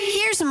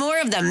Here's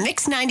more of the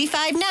Mix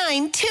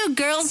 95.9 Two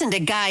Girls and a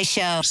Guy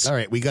show. All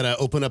right, we got to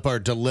open up our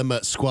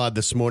dilemma squad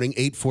this morning,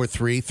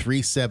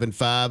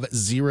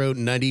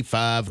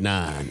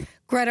 843-375-0959.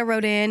 Greta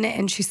wrote in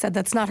and she said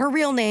that's not her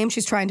real name.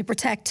 She's trying to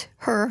protect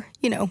her,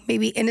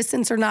 maybe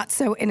innocence or not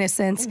so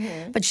innocence,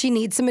 but she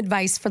needs some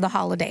advice for the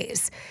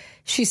holidays.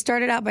 She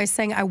started out by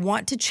saying, I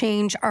want to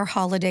change our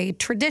holiday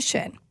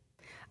tradition.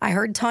 I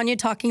heard Tanya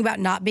talking about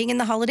not being in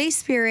the holiday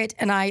spirit,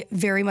 and I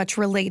very much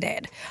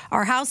related.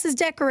 Our house is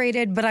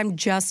decorated, but I'm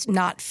just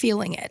not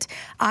feeling it.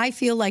 I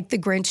feel like the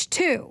Grinch,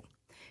 too.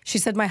 She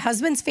said, my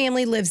husband's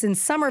family lives in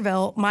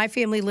Somerville. My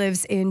family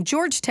lives in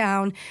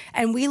Georgetown,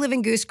 and we live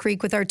in Goose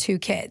Creek with our 2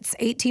 kids,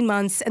 18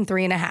 months and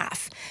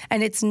 3.5.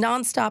 And it's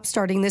nonstop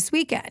starting this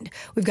weekend.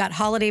 We've got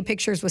holiday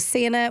pictures with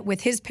Santa,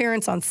 with his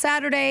parents on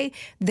Saturday.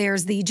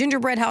 There's the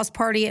gingerbread house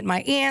party at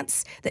my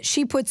aunt's that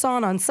she puts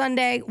on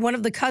Sunday. One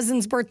of the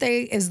cousins'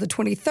 birthday is the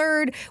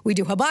 23rd. We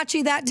do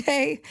hibachi that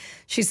day.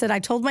 She said, I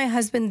told my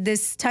husband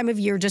this time of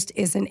year just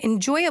isn't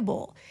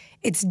enjoyable.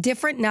 It's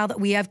different now that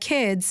we have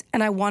kids,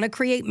 and I want to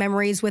create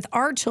memories with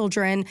our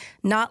children,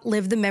 not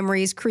live the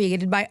memories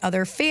created by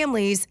other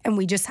families, and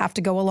we just have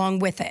to go along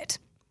with it.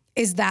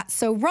 Is that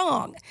so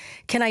wrong?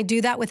 Can I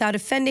do that without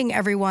offending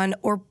everyone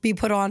or be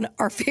put on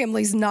our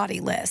family's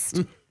naughty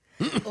list?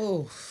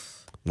 Oh,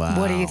 Wow.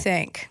 What do you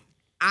think?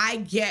 I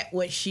get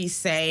what she's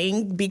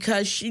saying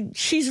because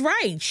she's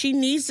right. She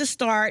needs to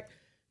start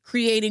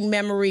creating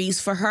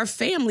memories for her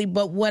family.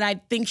 But what I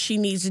think she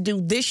needs to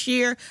do this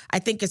year, I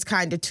think it's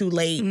kind of too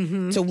late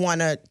to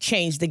want to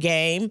change the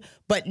game.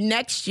 But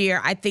next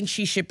year, I think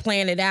she should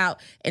plan it out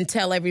and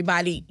tell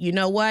everybody, you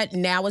know what?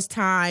 Now it's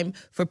time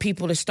for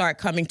people to start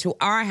coming to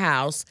our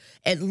house.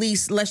 At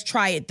least let's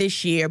try it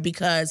this year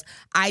because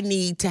I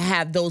need to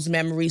have those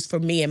memories for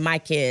me and my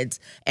kids.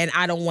 And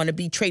I don't want to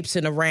be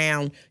traipsing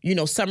around,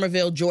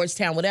 Somerville,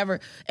 Georgetown, whatever.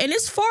 And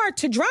it's far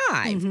to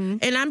drive.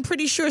 And I'm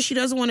pretty sure she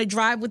doesn't want to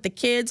drive with the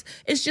kids.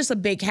 It's just a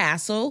big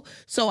hassle.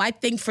 So I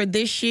think for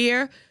this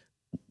year,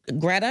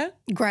 Greta,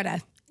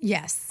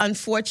 yes.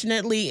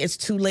 unfortunately, it's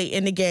too late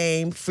in the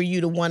game for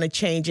you to want to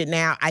change it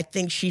now. I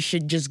think she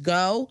should just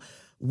go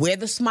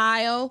with a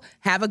smile,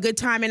 have a good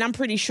time, and I'm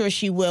pretty sure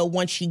she will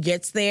once she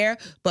gets there.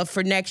 But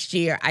for next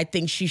year, I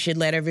think she should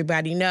let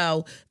everybody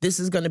know this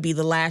is going to be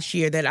the last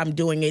year that I'm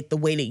doing it the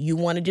way that you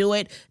want to do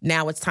it.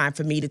 Now it's time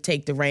for me to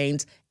take the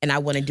reins, and I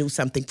want to do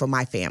something for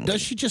my family.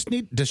 Does she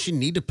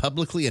need to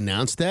publicly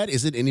announce that?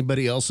 Is it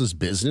anybody else's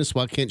business?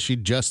 Why can't she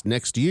just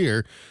next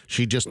year,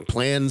 she just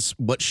plans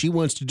what she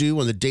wants to do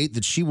on the date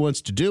that she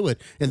wants to do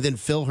it and then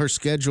fill her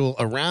schedule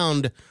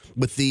around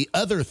with the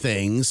other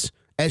things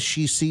as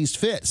she sees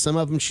fit. Some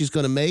of them she's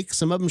going to make,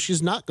 some of them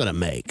she's not going to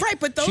make. Right,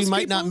 but those she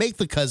might not make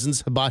the cousin's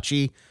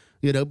hibachi,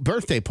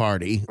 birthday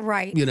party.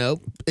 Right.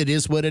 It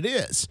is what it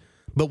is.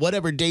 But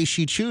whatever day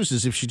she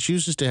chooses, if she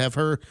chooses to have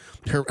her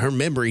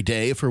memory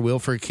day, if her will,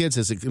 for her kids,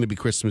 is it going to be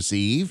Christmas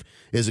Eve?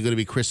 Is it going to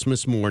be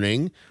Christmas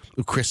morning,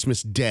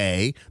 Christmas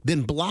Day?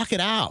 Then block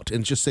it out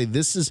and just say,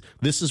 this is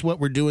what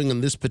we're doing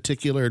on this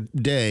particular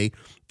day.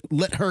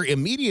 Let her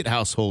immediate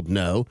household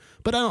know,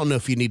 but I don't know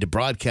if you need to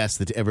broadcast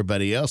it to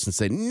everybody else and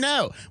say,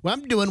 no, well,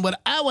 I'm doing what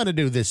I want to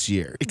do this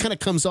year. It kind of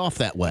comes off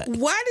that way.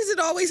 Why does it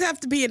always have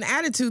to be an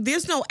attitude?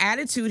 There's no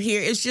attitude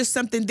here. It's just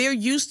something they're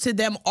used to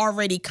them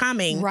already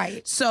coming.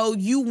 Right. So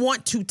you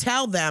want to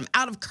tell them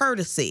out of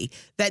courtesy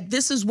that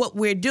this is what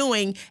we're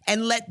doing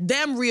and let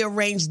them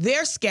rearrange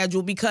their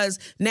schedule because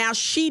now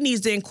she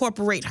needs to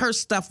incorporate her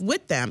stuff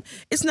with them.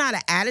 It's not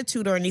an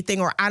attitude or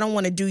anything, or I don't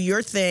want to do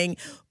your thing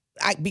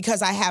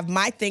because I have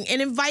my thing,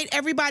 and invite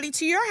everybody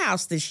to your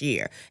house this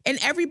year. And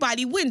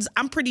everybody wins.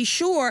 I'm pretty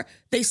sure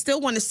they still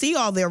want to see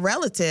all their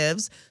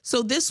relatives.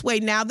 So this way,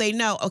 now they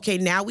know, okay,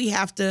 now we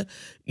have to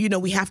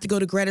go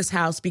to Greta's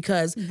house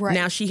because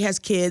now she has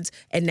kids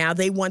and now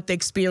they want the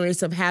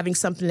experience of having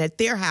something at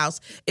their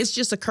house. It's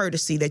just a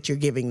courtesy that you're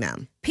giving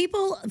them.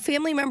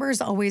 Family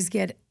members always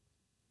get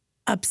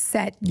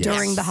upset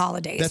during the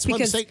holidays. That's what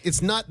I'm saying.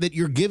 It's not that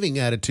you're giving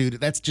attitude.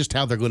 That's just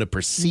how they're going to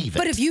perceive it.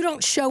 But if you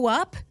don't show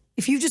up,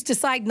 if you just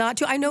decide not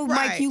to, I know,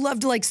 Mike, you love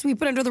to sweep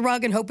it under the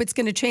rug and hope it's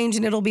going to change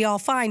and it'll be all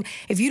fine.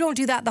 If you don't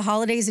do that the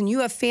holidays and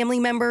you have family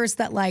members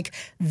that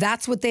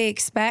that's what they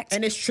expect.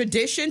 And it's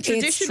tradition.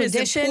 Tradition is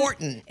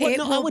important.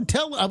 Well,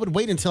 I would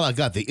wait until I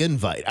got the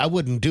invite. I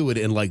wouldn't do it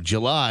in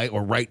July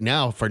or right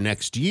now for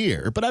next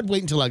year, but I'd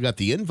wait until I got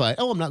the invite.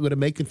 Oh, I'm not going to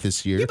make it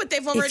this year. Yeah, but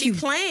they've already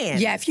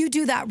planned. Yeah, if you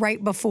do that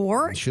right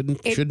before.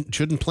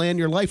 Shouldn't plan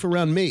your life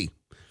around me.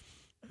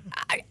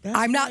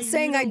 I'm not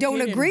saying I don't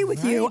agree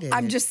with you.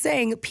 I'm just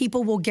saying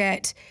people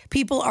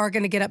are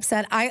going to get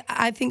upset.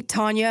 I think,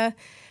 Tanya,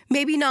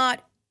 maybe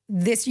not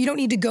this. You don't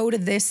need to go to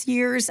this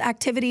year's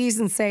activities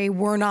and say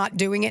we're not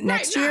doing it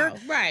next year.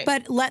 Right.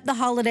 But let the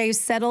holidays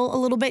settle a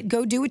little bit.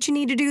 Go do what you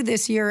need to do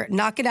this year.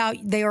 Knock it out.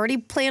 They already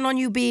plan on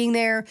you being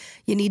there.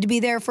 You need to be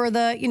there for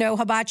the,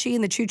 hibachi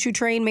and the choo-choo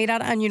train made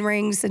out of onion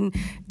rings and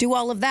do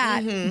all of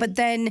that. Mm-hmm. But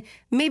then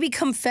maybe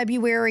come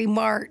February,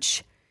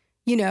 March,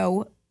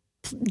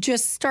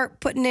 just start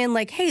putting in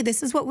hey,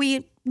 this is what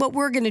we what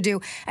we're going to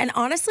do. And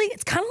honestly,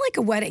 it's kind of like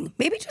a wedding.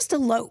 Maybe just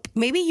elope.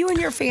 Maybe you and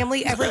your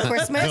family every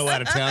Christmas. Go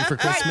out of town for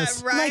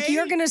Christmas. Right. Like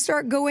you're going to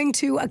start going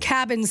to a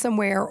cabin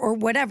somewhere or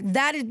whatever.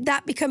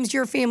 That becomes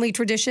your family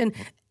tradition.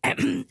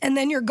 And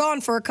then you're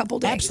gone for a couple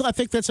days. Absolutely. I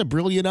think that's a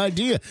brilliant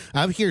idea.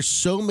 I hear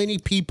so many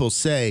people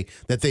say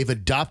that they've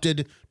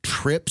adopted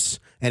trips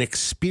and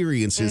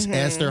experiences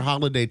as their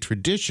holiday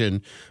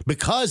tradition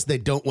because they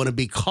don't want to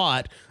be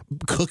caught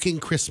cooking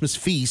Christmas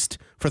feast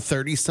for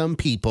 30-some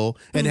people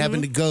and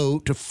having to go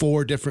to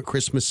 4 different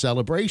Christmas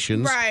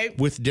celebrations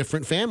with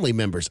different family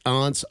members,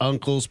 aunts,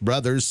 uncles,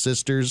 brothers,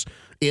 sisters,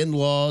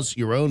 in-laws,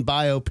 your own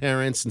bio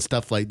parents and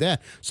stuff like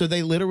that. So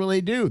they literally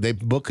do. They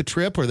book a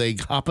trip or they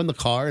hop in the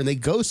car and they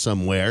go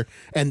somewhere,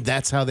 and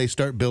that's how they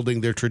start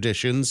building their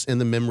traditions and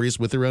the memories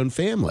with their own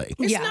family.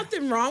 There's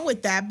nothing wrong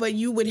with that, but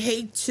you would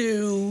hate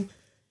to,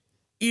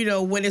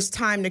 when it's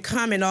time to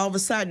come and all of a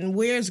sudden,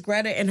 where's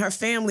Greta and her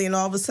family? And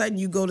all of a sudden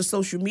you go to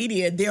social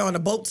media, they're on a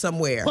boat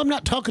somewhere. Well, I'm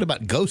not talking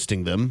about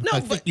ghosting them. No,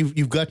 I think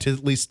you've got to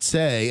at least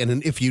say,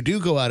 and if you do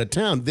go out of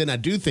town, then I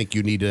do think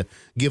you need to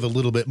give a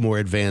little bit more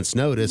advance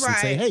notice and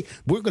say, hey,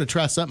 we're going to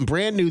try something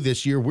brand new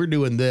this year. We're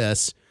doing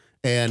this.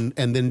 And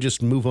then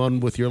just move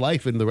on with your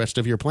life and the rest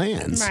of your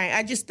plans. Right.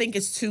 I just think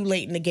it's too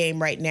late in the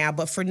game right now.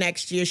 But for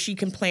next year, she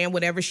can plan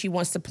whatever she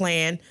wants to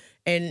plan.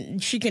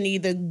 And she can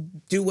either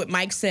do what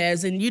Mike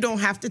says, and you don't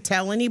have to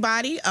tell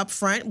anybody up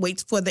front,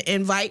 wait for the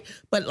invite.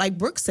 But like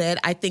Brooke said,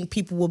 I think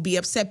people will be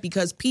upset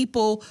because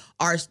people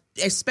are,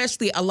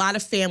 especially a lot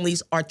of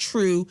families, are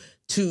true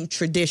to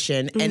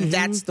tradition. And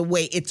that's the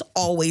way it's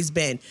always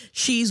been.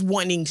 She's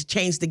wanting to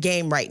change the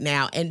game right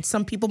now, and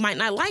some people might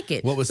not like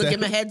it. What was so that? Give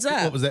them a heads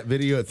up. What was that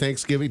video at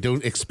Thanksgiving?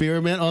 Don't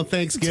experiment on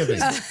Thanksgiving.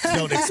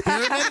 Don't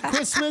experiment at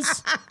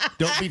Christmas.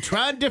 Don't be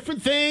trying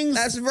different things.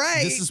 That's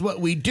right. This is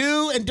what we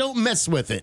do, and don't mess with it.